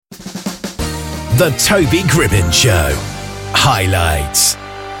The Toby Gribbin Show. Highlights.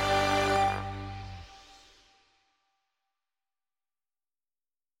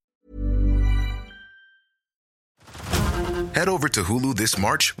 Head over to Hulu this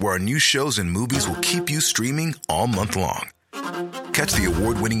March, where our new shows and movies will keep you streaming all month long. Catch the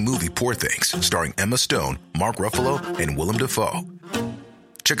award-winning movie Poor Things, starring Emma Stone, Mark Ruffalo, and Willem Dafoe.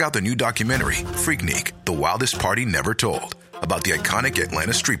 Check out the new documentary, Freaknik, The Wildest Party Never Told, about the iconic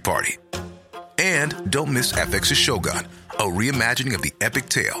Atlanta Street Party. And don't miss FX's Shogun, a reimagining of the epic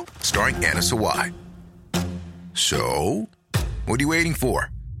tale, starring Anna Sawai. So, what are you waiting for?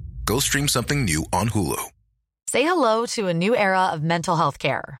 Go stream something new on Hulu. Say hello to a new era of mental health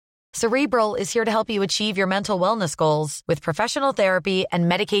care. Cerebral is here to help you achieve your mental wellness goals with professional therapy and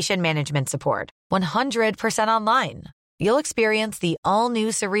medication management support. 100% online. You'll experience the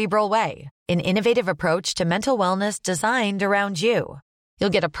all-new Cerebral Way, an innovative approach to mental wellness designed around you. You'll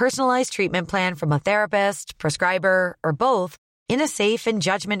get a personalized treatment plan from a therapist, prescriber, or both in a safe and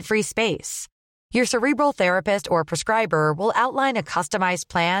judgment-free space. Your Cerebral therapist or prescriber will outline a customized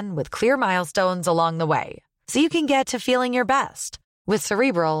plan with clear milestones along the way, so you can get to feeling your best. With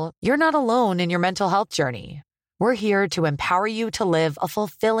Cerebral, you're not alone in your mental health journey. We're here to empower you to live a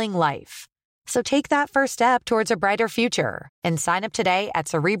fulfilling life. So take that first step towards a brighter future and sign up today at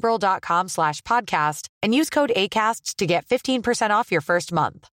Cerebral.com/podcast and use code ACAST to get 15% off your first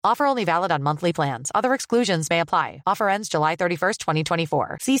month. Offer only valid on monthly plans. Other exclusions may apply. Offer ends July 31st,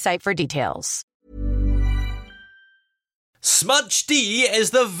 2024. See site for details. Smudge D is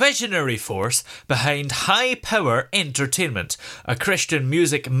the visionary force behind High Power Entertainment, a Christian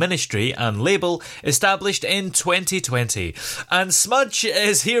music ministry and label established in 2020. And Smudge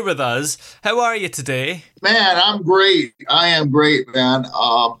is here with us. How are you today? Man, I'm great. I am great, man.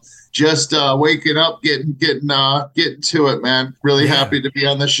 Just waking up, getting to it, man. Really happy to be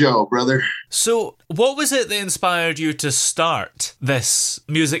on the show, brother. So, what was it that inspired you to start this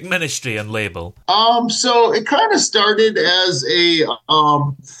music ministry and label? So it kind of started as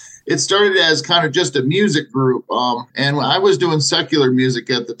kind of just a music group. And I was doing secular music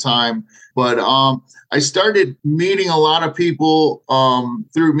at the time, but I started meeting a lot of people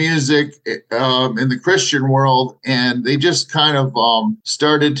through music in the Christian world, and they just kind of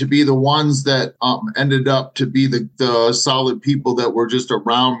started to be the ones that ended up to be the solid people that were just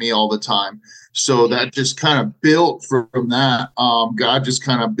around me all the time. So that just kind of built from that. God just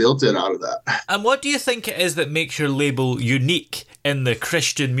kind of built it out of that. And what do you think it is that makes your label unique in the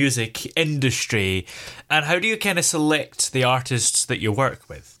Christian music industry? And how do you kind of select the artists that you work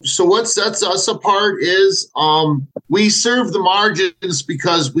with? So what sets us apart is we serve the margins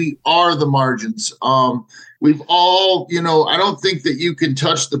because we are the margins. We've all, I don't think that you can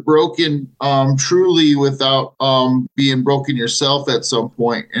touch the broken truly without being broken yourself at some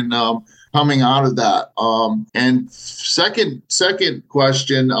point. And coming out of that. And second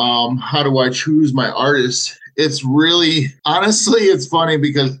question, how do I choose my artists? It's really, honestly, it's funny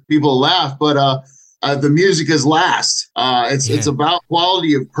because people laugh, but the music is last. It's about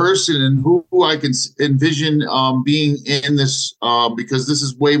quality of person and who I can envision being in this, because this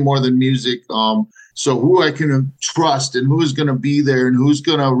is way more than music. So who I can trust and who's going to be there and who's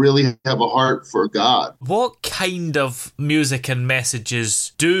going to really have a heart for God. What kind of music and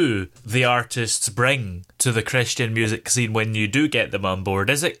messages do the artists bring to the Christian music scene when you do get them on board?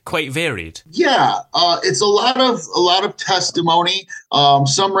 Is it quite varied? Yeah, it's a lot of testimony.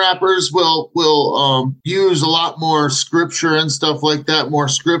 Some rappers will use a lot more scripture and stuff like that, more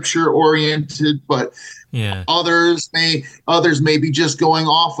scripture oriented, but others may be just going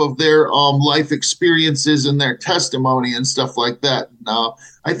off of their life experiences and their testimony and stuff like that.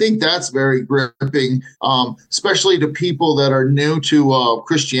 I think that's very gripping, especially to people that are new to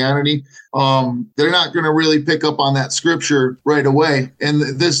Christianity. They're not going to really pick up on that scripture right away. And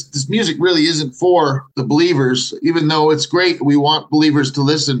this music really isn't for the believers, even though it's great. We want believers to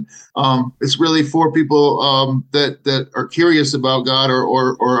listen. It's really for people that are curious about God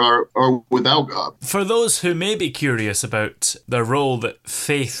or are without God. For those who may be curious about the role that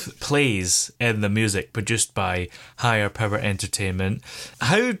faith plays in the music produced by Higher Power Entertainment,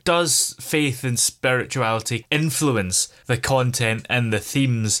 how does faith and spirituality influence the content and the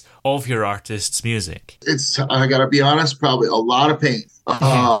themes of your artists' music? It's, I gotta be honest, probably a lot of pain.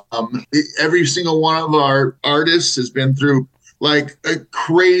 Every single one of our artists has been through like a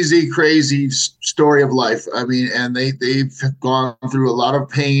crazy story of life. I mean, and they've gone through a lot of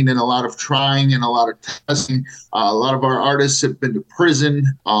pain and a lot of trying and a lot of testing. A lot of our artists have been to prison.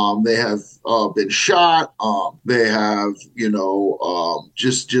 They have been shot. They have,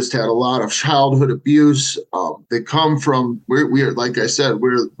 just had a lot of childhood abuse. They come from, we're like I said,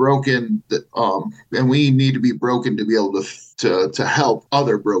 we're broken, and we need to be broken to be able to help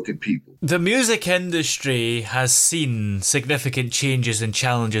other broken people. The music industry has seen significant changes and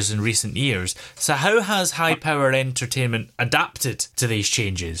challenges in recent years. So how has High Power Entertainment adapted to these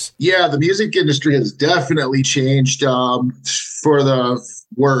changes? Yeah, the music industry has definitely changed for the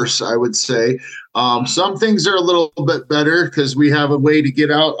worse, I would say. Some things are a little bit better because we have a way to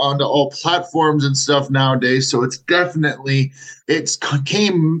get out onto all platforms and stuff nowadays. So it's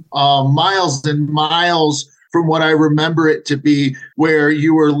came miles and miles from what I remember it to be, where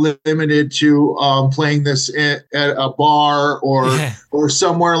you were limited to playing this at a bar or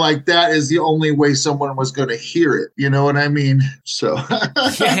somewhere like that is the only way someone was going to hear it. You know what I mean? So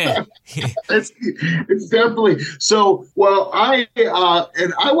it's definitely so. Well, I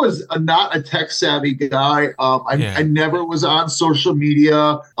was not a tech savvy guy. I never was on social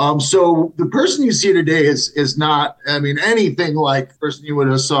media. So the person you see today is not, I mean, anything like the person you would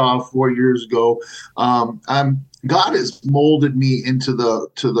have saw 4 years ago. God has molded me into the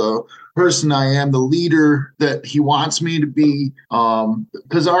person I am, the leader that he wants me to be,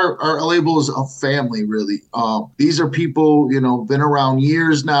 because our label is a family, really. These are people, been around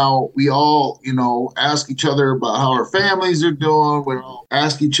years now. We all, ask each other about how our families are doing. We all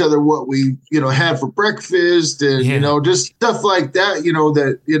ask each other what we, had for breakfast and, just stuff like that,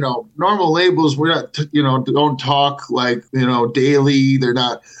 normal labels, we're not, don't talk like, daily.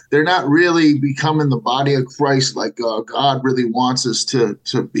 They're not really becoming the body of Christ like God really wants us to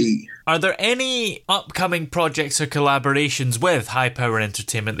be. Are there any upcoming projects or collaborations with High Power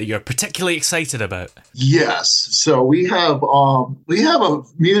Entertainment that you're particularly excited about? Yes. So we have a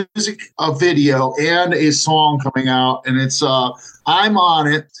music video and a song coming out, and it's I'm on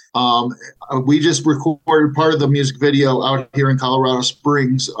it. We just recorded part of the music video out here in Colorado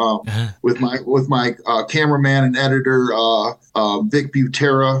Springs with my cameraman and editor Vic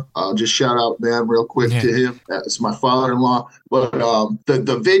Butera. Just shout out, man, real quick to him. That's my father-in-law. But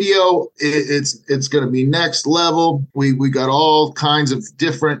the video, it's going to be next level. We got all kinds of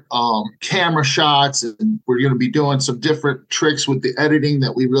different camera shots, and we're going to be doing some different tricks with the editing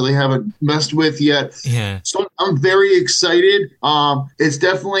that we really haven't messed with yet. Yeah. So I'm very excited. It's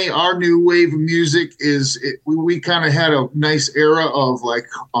definitely our new wave of music. We kind of had a nice era of like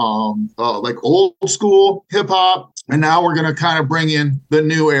old school hip hop, and now we're going to kind of bring in the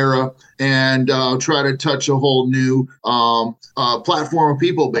new era and try to touch a whole new platform of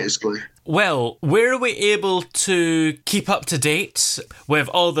people, basically. Well, where are we able to keep up to date with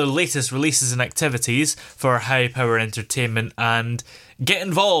all the latest releases and activities for High Power Entertainment and get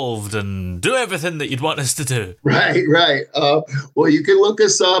involved and do everything that you'd want us to do? Right. Well, you can look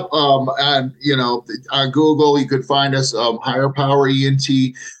us up on Google. You could find us Higher Power ENT.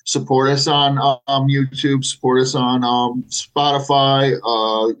 Support us on YouTube. Support us on Spotify.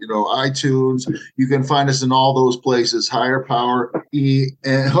 iTunes. You can find us in all those places. Higher Power ENT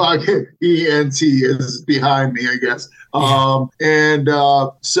is behind me, I guess. But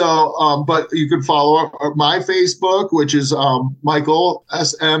you can follow my Facebook, which is Michael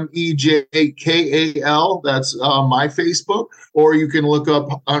SMEJKAL. That's my Facebook. Or you can look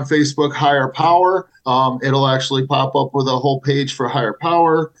up on Facebook Higher Power. It'll actually pop up with a whole page for Higher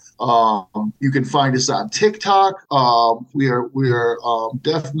Power. You can find us on TikTok. We are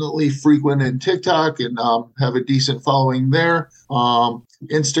definitely frequent in TikTok and have a decent following there.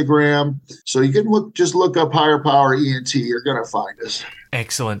 Instagram. So you can look up Higher Power ENT. You're going to find us.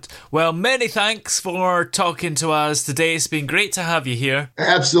 Excellent. Well, many thanks for talking to us today. It's been great to have you here.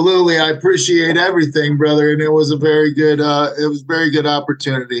 Absolutely. I appreciate everything, brother. And it was a very good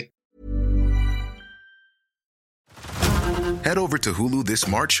opportunity. Head over to Hulu this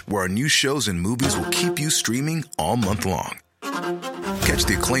March, where our new shows and movies will keep you streaming all month long. Catch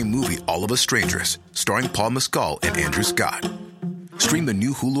the acclaimed movie All of Us Strangers, starring Paul Mescal and Andrew Scott. Stream the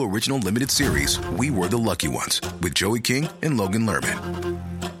new Hulu original limited series We Were the Lucky Ones with Joey King and Logan Lerman.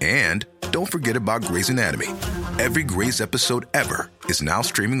 And don't forget about Grey's Anatomy. Every Grey's episode ever is now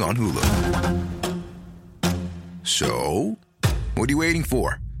streaming on Hulu. So, what are you waiting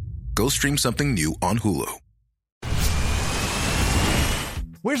for? Go stream something new on Hulu.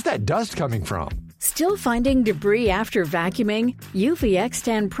 Where's that dust coming from? Still finding debris after vacuuming? Eufy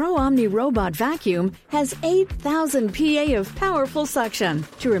X10 Pro Omni Robot Vacuum has 8,000 PA of powerful suction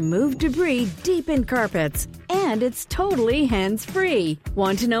to remove debris deep in carpets. And it's totally hands-free.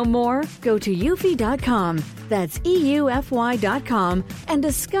 Want to know more? Go to eufy.com. That's EUFY.com and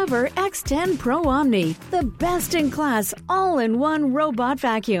discover X10 Pro Omni, the best-in-class all-in-one robot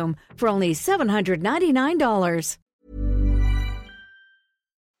vacuum for only $799.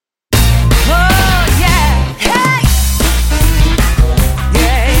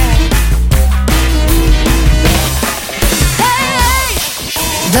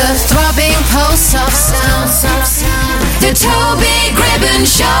 The throbbing pulse of sound. The Toby Gribbon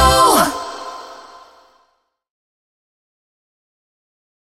Show.